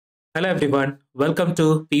Hello everyone, welcome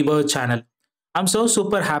to Pivo channel. I'm so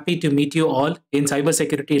super happy to meet you all in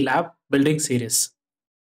Cybersecurity Lab building series.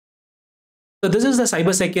 So this is the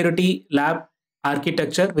Cybersecurity Lab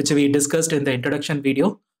architecture which we discussed in the introduction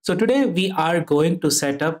video. So today we are going to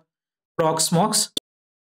set up Proxmox.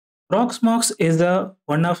 Proxmox is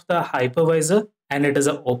one of the hypervisor and it is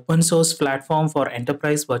an open source platform for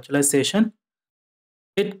enterprise virtualization.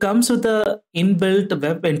 It comes with a inbuilt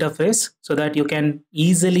web interface so that you can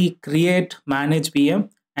easily create, manage VM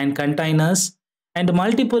and containers and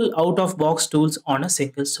multiple out-of-box tools on a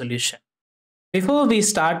single solution. Before we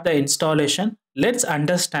start the installation, let's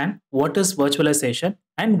understand what is virtualization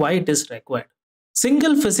and why it is required.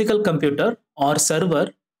 Single physical computer or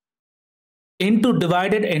server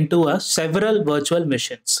divided into several virtual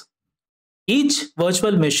machines. Each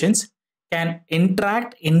virtual machines can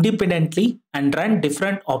interact independently and run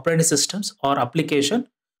different operating systems or application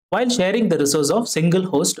while sharing the resource of single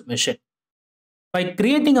host machine. By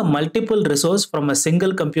creating a multiple resource from a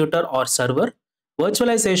single computer or server,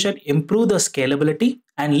 virtualization improve the scalability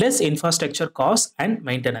and less infrastructure costs and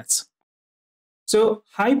maintenance. So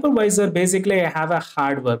hypervisor, basically I have a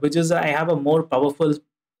hardware, which is I have a more powerful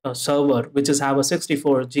server, which is have a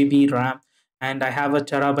 64 GB RAM and I have a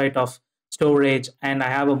terabyte of storage and I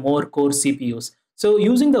have a more core CPUs. So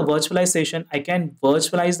using the virtualization, I can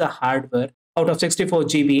virtualize the hardware. Out of 64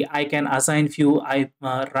 GB, I can assign few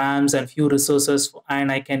RAMs and few resources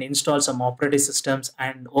and I can install some operating systems,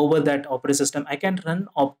 and over that operating system, I can run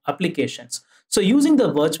applications. So using the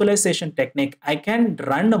virtualization technique, I can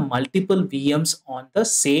run multiple VMs on the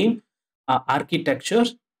same architecture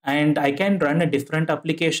and I can run a different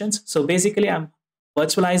applications. So basically I'm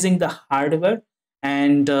virtualizing the hardware,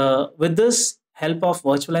 and with this help of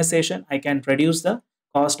virtualization, I can reduce the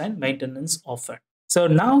cost and maintenance of it. So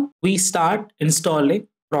now we start installing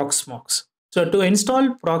Proxmox. So to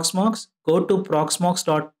install Proxmox, go to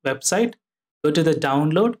proxmox.website, go to the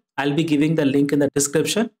download. I'll be giving the link in the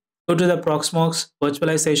description. Go to the Proxmox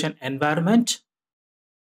virtualization environment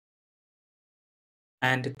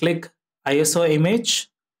and click ISO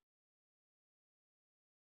image.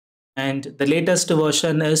 And the latest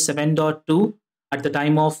version is 7.2 at the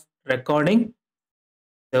time of recording.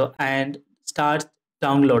 So and start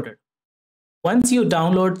downloaded. Once you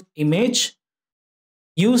download image,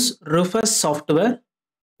 use Rufus software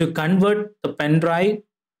to convert the pen drive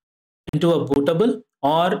into a bootable,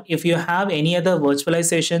 or if you have any other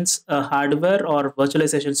virtualizations hardware or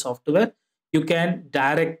virtualization software, you can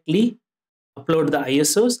directly upload the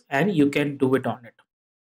ISOs and you can do it on it.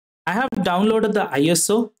 I have downloaded the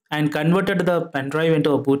ISO and converted the pen drive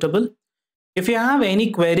into a bootable. If you have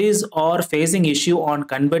any queries or facing issue on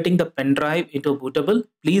converting the pen drive into bootable,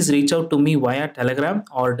 please reach out to me via Telegram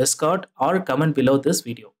or Discord or comment below this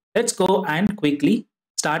video. Let's go and quickly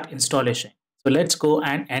start installation. So let's go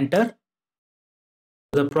and enter.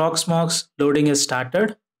 The Proxmox loading is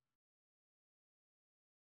started.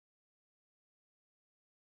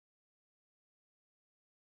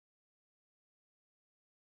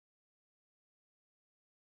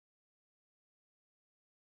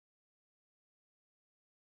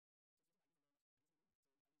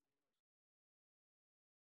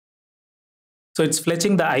 So it's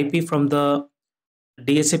fetching the IP from the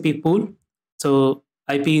DHCP pool. So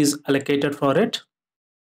IP is allocated for it.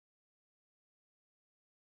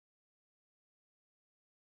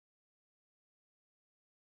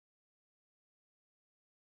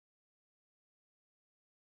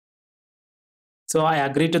 So I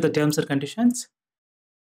agree to the terms and conditions.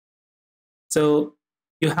 So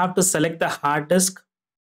you have to select the hard disk.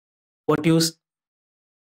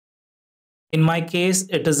 In my case,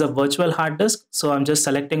 it is a virtual hard disk. So I'm just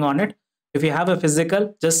selecting on it. If you have a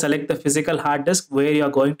physical, just select the physical hard disk where you're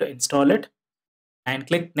going to install it and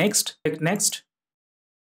click next,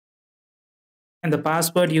 And the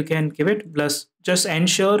password you can give it, plus just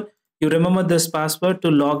ensure you remember this password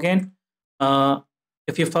to log in.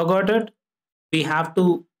 If you forgot it, we have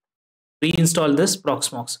to reinstall this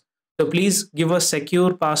Proxmox. So please give a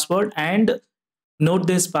secure password and note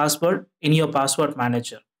this password in your password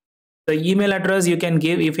manager. The email address you can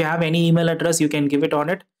give, if you have any email address, you can give it on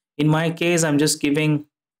it. In my case, I'm just giving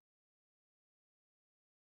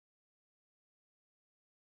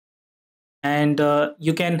and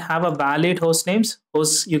you can have a valid host names.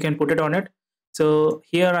 You can put it on it. So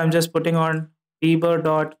here I'm just putting on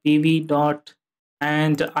fever.pv.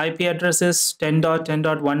 and IP address is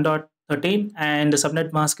 10.10.1.13 and the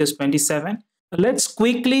subnet mask is 27. Let's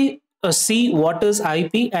quickly see what is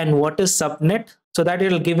IP and what is subnet, so that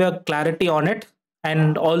it'll give you clarity on it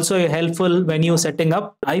and also helpful when you setting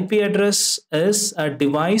up. IP address is a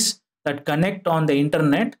device that connect on the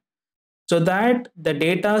internet so that the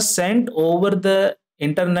data sent over the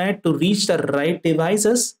internet to reach the right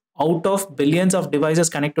devices out of billions of devices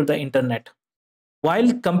connected to the internet.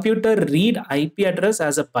 While computer read IP address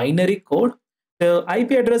as a binary code, the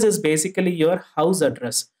IP address is basically your house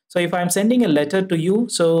address. So if I'm sending a letter to you,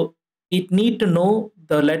 so it need to know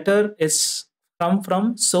the letter is come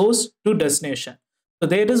from source to destination. So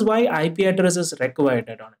that is why IP address is required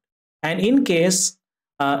on it. And in case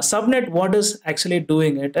subnet, what is actually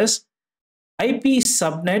doing it is IP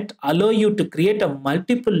subnet allow you to create a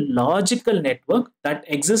multiple logical network that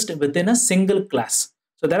exists within a single class.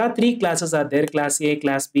 So there are three classes are there: class A,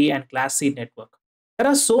 class B, and class C network. There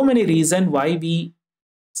are so many reasons why we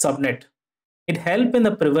subnet. It helps in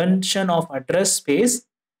the prevention of address space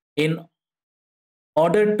in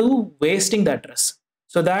order to wasting the address.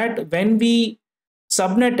 So that when we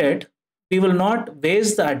subnet it, we will not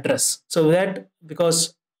waste the address. So that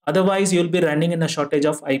because otherwise you'll be running in a shortage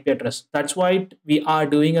of IP address. That's why we are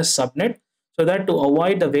doing a subnet, so that to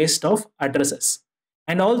avoid the waste of addresses.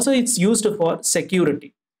 And also it's used for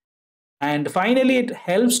security. And finally, it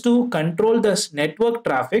helps to control the network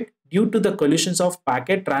traffic due to the collisions of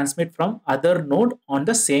packet transmit from other node on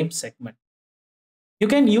the same segment. You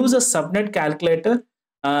can use a subnet calculator.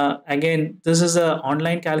 Again, this is an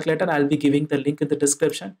online calculator. I'll be giving the link in the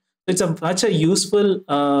description. It's much a useful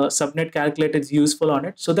subnet calculator is useful on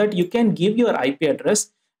it, so that you can give your IP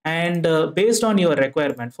address and based on your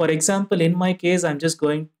requirement. For example, in my case, I'm just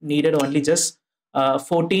needed only just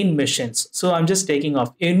 14 machines. So I'm just taking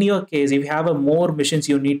off. In your case, if you have a more machines,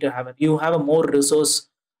 you need to have it. You have a more resource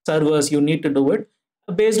servers, you need to do it.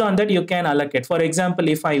 Based on that, you can allocate. For example,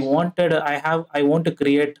 if I want to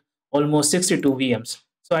create almost 62 VMs.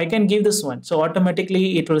 So I can give this one. So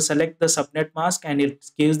automatically it will select the subnet mask and it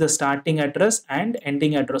gives the starting address and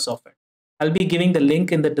ending address of it. I'll be giving the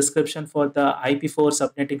link in the description for the IP4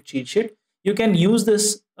 subnetting cheat sheet. You can use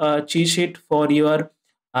this cheat sheet for your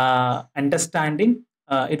understanding.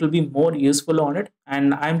 It will be more useful on it.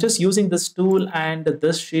 And I'm just using this tool and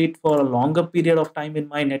this sheet for a longer period of time in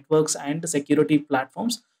my networks and security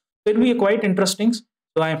platforms. So it'll be quite interesting. So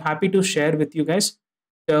I'm happy to share with you guys.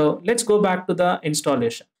 So let's go back to the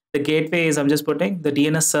installation. The gateway is I'm just putting the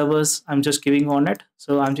DNS servers. I'm just giving on it.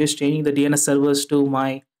 So I'm just changing the DNS servers to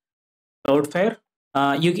my Cloudflare.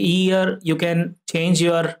 You can change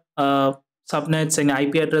your subnets and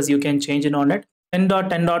IP address. You can change it on it.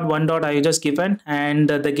 10.10.1. I just given, and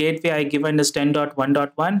the gateway I given is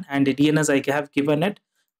 10.1.1, and the DNS I have given it.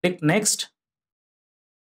 Click next,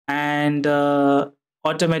 and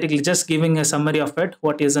automatically just giving a summary of it,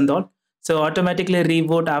 what is and all. So automatically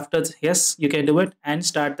reboot after yes, you can do it and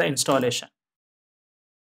start the installation.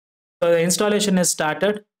 So the installation is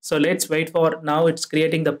started. So let's wait for now. It's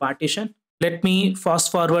creating the partition. Let me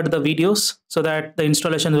fast forward the videos so that the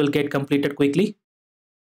installation will get completed quickly.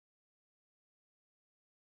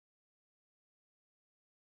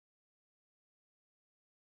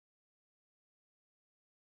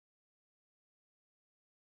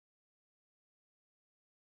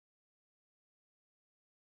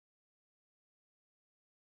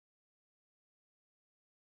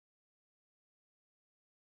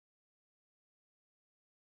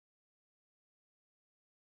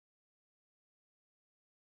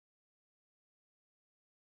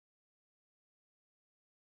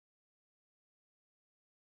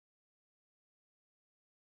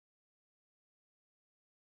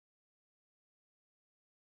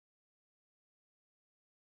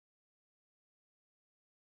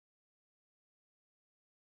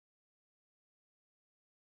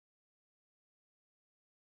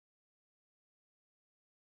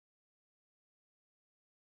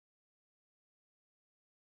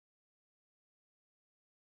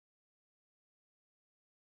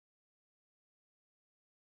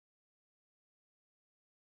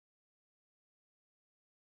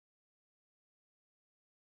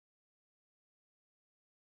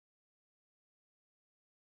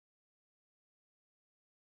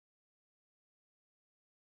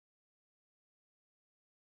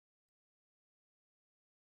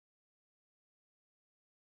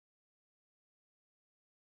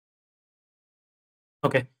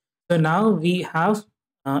 Okay, so now we have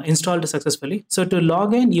installed successfully. So to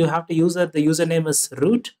log in, you have to use that the username is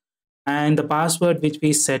root and the password which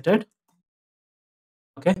we set it.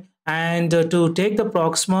 Okay, and to take the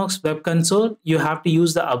Proxmox web console, you have to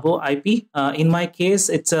use the above IP. In my case,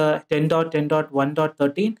 it's a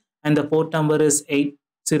 10.10.1.13 and the port number is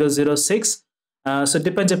 8006. So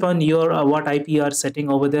depends upon your what IP you are setting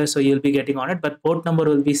over there, so you'll be getting on it, but port number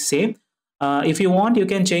will be same. If you want, you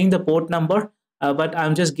can change the port number, but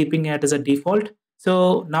I'm just keeping it as a default.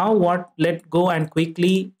 So now let's go and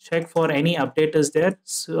quickly check for any update is there.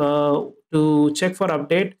 So, to check for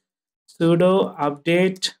update, sudo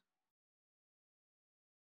update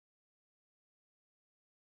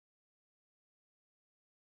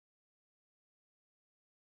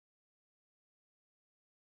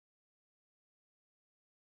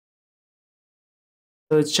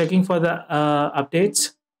so it's checking for the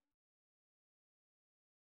updates.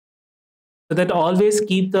 So that always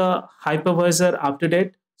keep the hypervisor up to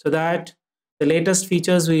date so that the latest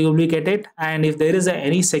features we will be get it, and if there is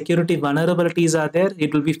any security vulnerabilities are there,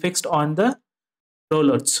 it will be fixed on the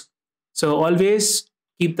rollouts. So always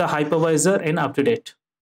keep the hypervisor in up to date.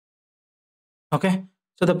 Okay,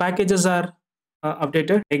 so the packages are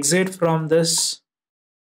updated. Exit from this.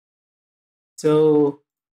 So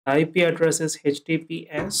the IP address is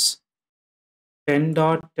https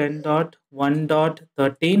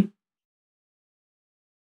 10.10.1.13.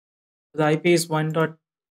 The IP is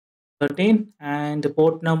 1.13 and the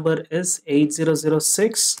port number is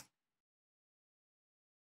 8006.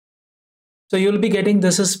 So you'll be getting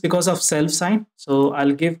this is because of self sign. So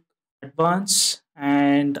I'll give advance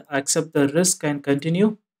and accept the risk and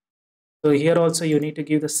continue. So here also you need to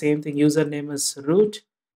give the same thing. Username is root,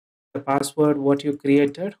 the password what you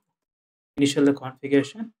created, initial the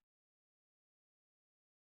configuration.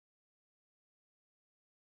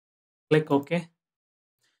 Click OK.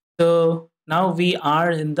 So now we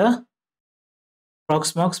are in the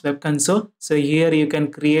Proxmox web console. So here you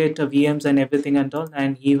can create VMs and everything and all,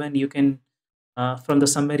 and even you can from the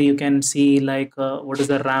summary you can see like what is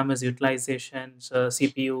the RAM is utilizations,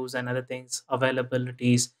 CPUs and other things,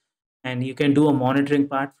 availabilities, and you can do a monitoring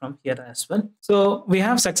part from here as well. So we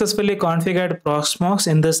have successfully configured Proxmox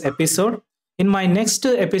in this episode. In my next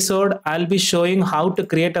episode, I'll be showing how to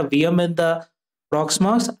create a VM in the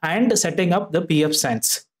Proxmox and setting up the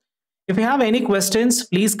pfSense. If you have any questions,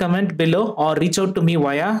 please comment below or reach out to me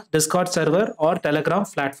via Discord server or Telegram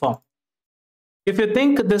platform. If you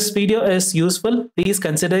think this video is useful, please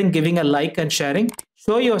consider giving a like and sharing.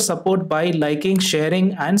 Show your support by liking,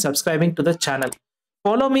 sharing, and subscribing to the channel.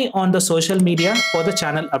 Follow me on the social media for the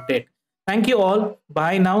channel update. Thank you all.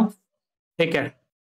 Bye now. Take care.